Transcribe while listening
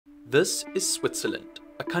This is Switzerland,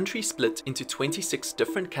 a country split into 26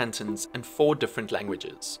 different cantons and 4 different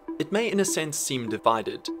languages. It may in a sense seem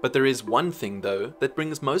divided, but there is one thing though that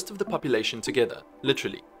brings most of the population together,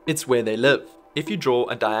 literally. It's where they live. If you draw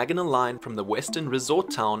a diagonal line from the western resort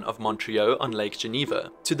town of Montreux on Lake Geneva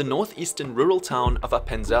to the northeastern rural town of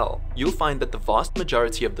Appenzell, you'll find that the vast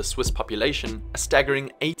majority of the Swiss population, a staggering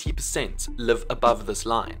 80%, live above this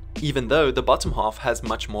line, even though the bottom half has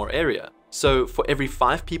much more area. So for every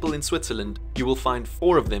 5 people in Switzerland, you will find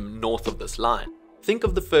 4 of them north of this line. Think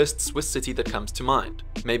of the first Swiss city that comes to mind.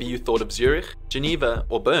 Maybe you thought of Zurich, Geneva,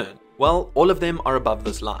 or Bern. Well, all of them are above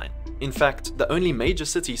this line. In fact, the only major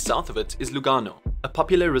city south of it is Lugano, a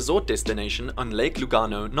popular resort destination on Lake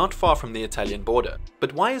Lugano not far from the Italian border.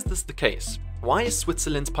 But why is this the case? Why is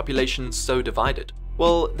Switzerland's population so divided?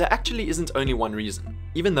 Well, there actually isn't only one reason,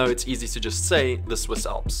 even though it's easy to just say the Swiss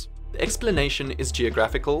Alps. The explanation is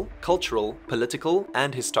geographical, cultural, political,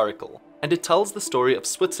 and historical, and it tells the story of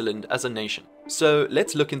Switzerland as a nation. So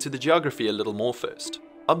let's look into the geography a little more first.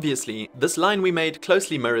 Obviously, this line we made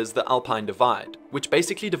closely mirrors the Alpine Divide, which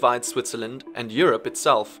basically divides Switzerland and Europe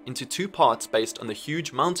itself into 2 parts based on the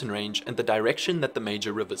huge mountain range and the direction that the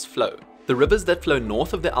major rivers flow. The rivers that flow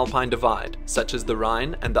north of the Alpine Divide, such as the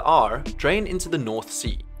Rhine and the Aar, drain into the North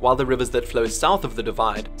Sea, while the rivers that flow south of the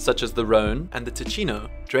divide, such as the Rhone and the Ticino,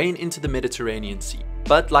 drain into the Mediterranean Sea.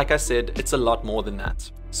 But like I said, it's a lot more than that.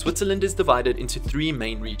 Switzerland is divided into 3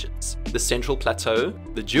 main regions: the Central Plateau,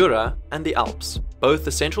 the Jura, and the Alps. Both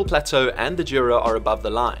the Central Plateau and the Jura are above the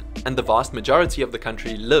line, and the vast majority of the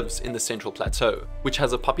country lives in the Central Plateau, which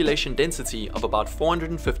has a population density of about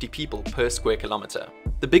 450 people per square kilometer.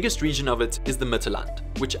 The biggest region of it is the Mittelland,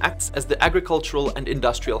 which acts as the agricultural and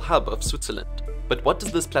industrial hub of Switzerland. But what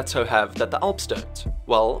does this plateau have that the Alps don't?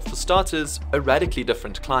 Well, for starters, a radically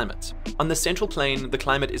different climate. On the Central Plain, the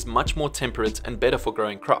climate is much more temperate and better for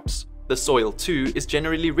growing crops. The soil, too, is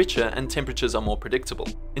generally richer and temperatures are more predictable.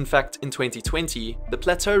 In fact, in 2020, the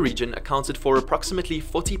plateau region accounted for approximately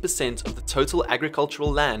 40% of the total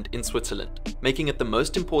agricultural land in Switzerland, making it the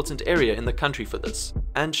most important area in the country for this.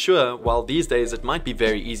 And sure, while these days it might be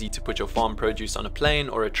very easy to put your farm produce on a plane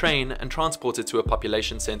or a train and transport it to a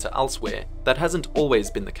population center elsewhere, that hasn't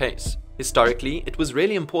always been the case. Historically, it was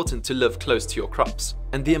really important to live close to your crops,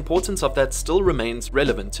 and the importance of that still remains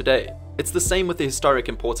relevant today. It's the same with the historic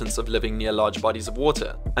importance of living near large bodies of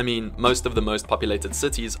water. I mean, most of the most populated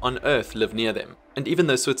cities on Earth live near them, and even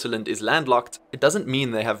though Switzerland is landlocked, it doesn't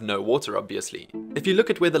mean they have no water, obviously. If you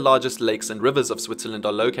look at where the largest lakes and rivers of Switzerland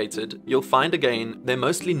are located, you'll find again they're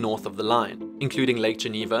mostly north of the line, including Lake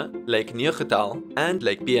Geneva, Lake Neuchâtel, and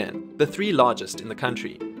Lake Bienne, the 3 largest in the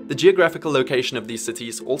country. The geographical location of these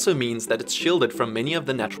cities also means that it's shielded from many of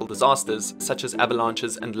the natural disasters, such as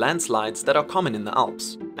avalanches and landslides that are common in the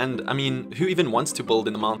Alps. And I mean, who even wants to build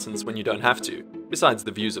in the mountains when you don't have to? Besides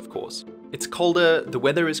the views, of course. It's colder, the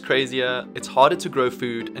weather is crazier, it's harder to grow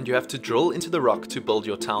food, and you have to drill into the rock to build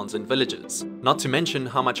your towns and villages. Not to mention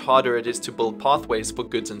how much harder it is to build pathways for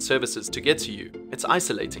goods and services to get to you. It's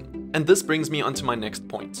isolating. And this brings me on to my next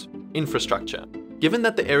point: infrastructure. Given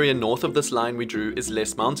that the area north of this line we drew is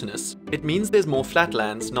less mountainous, it means there's more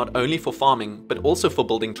flatlands not only for farming, but also for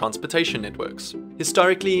building transportation networks.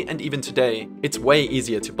 Historically, and even today, it's way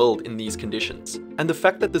easier to build in these conditions. And the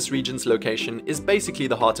fact that this region's location is basically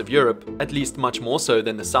the heart of Europe, at least much more so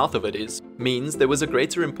than the south of it is, means there was a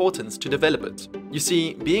greater importance to develop it. You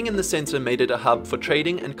see, being in the center made it a hub for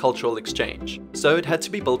trading and cultural exchange, so it had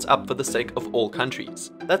to be built up for the sake of all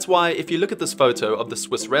countries. That's why, if you look at this photo of the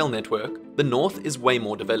Swiss rail network, the north is way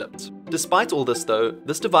more developed. Despite all this though,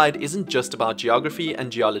 this divide isn't just about geography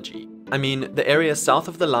and geology. I mean, the area south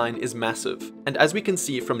of the line is massive, and as we can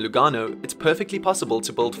see from Lugano, it's perfectly possible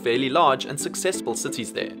to build fairly large and successful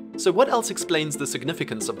cities there. So what else explains the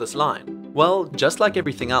significance of this line? Well, just like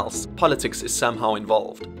everything else, politics is somehow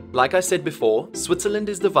involved. Like I said before, Switzerland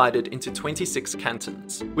is divided into 26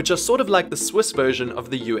 cantons, which are sort of like the Swiss version of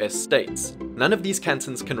the US states. None of these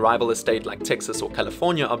cantons can rival a state like Texas or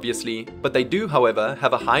California, obviously, but they do, however,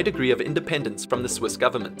 have a high degree of independence from the Swiss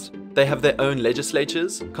government. They have their own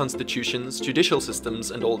legislatures, constitutions, judicial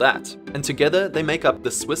systems, and all that, and together they make up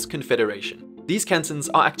the Swiss Confederation. These cantons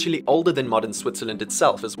are actually older than modern Switzerland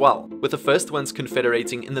itself as well, with the first ones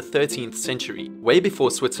confederating in the 13th century, way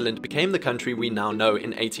before Switzerland became the country we now know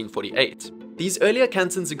in 1848. These earlier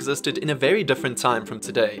cantons existed in a very different time from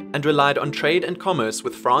today, and relied on trade and commerce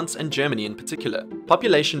with France and Germany in particular.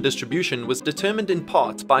 Population distribution was determined in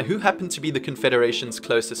part by who happened to be the Confederation's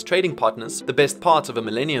closest trading partners the best part of a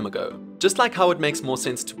millennium ago. Just like how it makes more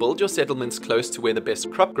sense to build your settlements close to where the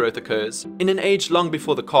best crop growth occurs, in an age long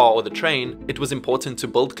before the car or the train, it was important to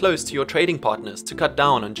build close to your trading partners to cut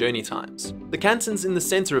down on journey times. The cantons in the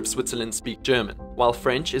center of Switzerland speak German, while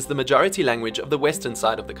French is the majority language of the western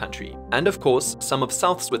side of the country. And of course, some of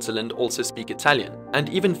South Switzerland also speak Italian, and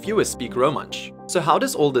even fewer speak Romansh. So how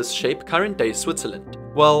does all this shape current-day Switzerland?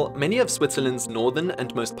 Well, many of Switzerland's northern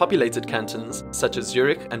and most populated cantons, such as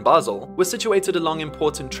Zurich and Basel, were situated along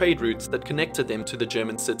important trade routes that connected them to the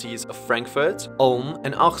German cities of Frankfurt, Ulm,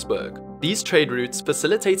 and Augsburg. These trade routes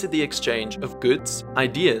facilitated the exchange of goods,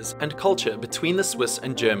 ideas, and culture between the Swiss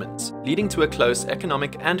and Germans, leading to a close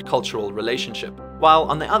economic and cultural relationship. While,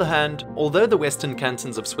 on the other hand, although the western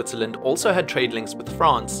cantons of Switzerland also had trade links with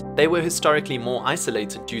France, they were historically more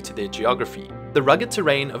isolated due to their geography. The rugged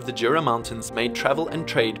terrain of the Jura Mountains made travel and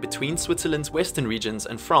trade between Switzerland's western regions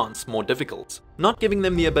and France more difficult, not giving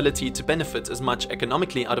them the ability to benefit as much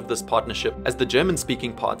economically out of this partnership as the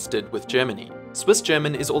German-speaking parts did with Germany. Swiss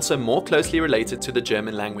German is also more closely related to the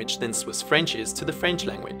German language than Swiss French is to the French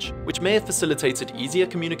language, which may have facilitated easier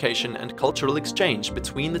communication and cultural exchange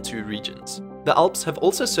between the two regions. The Alps have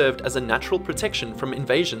also served as a natural protection from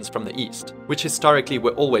invasions from the east, which historically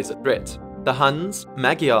were always a threat. The Huns,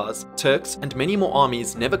 Magyars, Turks, and many more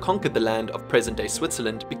armies never conquered the land of present-day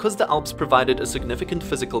Switzerland because the Alps provided a significant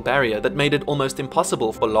physical barrier that made it almost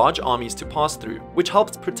impossible for large armies to pass through, which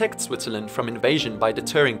helped protect Switzerland from invasion by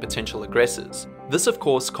deterring potential aggressors. This, of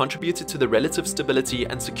course, contributed to the relative stability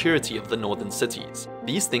and security of the northern cities.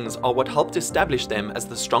 These things are what helped establish them as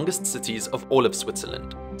the strongest cities of all of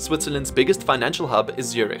Switzerland. Switzerland's biggest financial hub is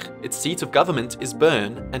Zurich, its seat of government is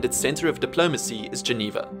Bern, and its center of diplomacy is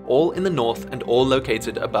Geneva, all in the north and all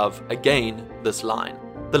located above, again, this line.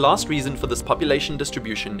 The last reason for this population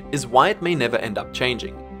distribution is why it may never end up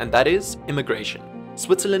changing, and that is immigration.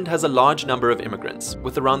 Switzerland has a large number of immigrants,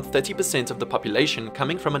 with around 30% of the population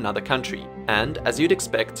coming from another country, and as you'd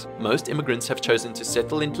expect, most immigrants have chosen to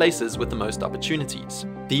settle in places with the most opportunities.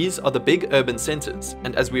 These are the big urban centers,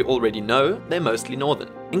 and as we already know, they're mostly northern,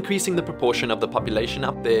 increasing the proportion of the population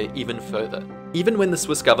up there even further. Even when the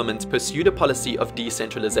Swiss government pursued a policy of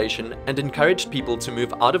decentralization and encouraged people to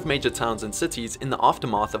move out of major towns and cities in the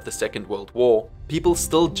aftermath of the Second World War, people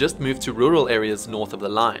still just moved to rural areas north of the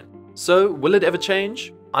line. So, will it ever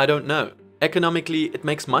change? I don't know. Economically, it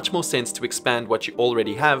makes much more sense to expand what you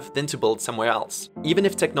already have than to build somewhere else, even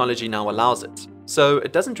if technology now allows it. So,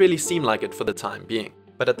 it doesn't really seem like it for the time being.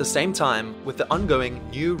 But at the same time, with the ongoing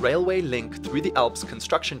new railway link through the Alps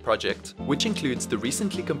construction project, which includes the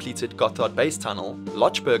recently completed Gotthard Base Tunnel,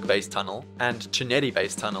 Lochberg Base Tunnel, and Cineri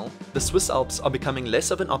Base Tunnel, the Swiss Alps are becoming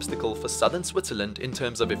less of an obstacle for southern Switzerland in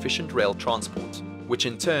terms of efficient rail transport, which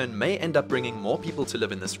in turn may end up bringing more people to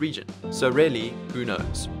live in this region. So really, who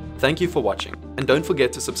knows? Thank you for watching, and don't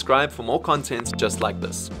forget to subscribe for more content just like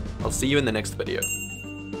this. I'll see you in the next video.